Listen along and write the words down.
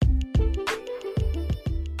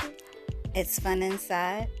It's fun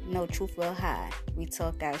inside, no truth will hide. We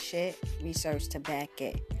talk our shit, research to back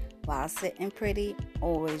it. While sitting pretty,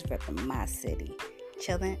 always repping my city.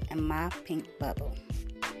 Chilling in my pink bubble.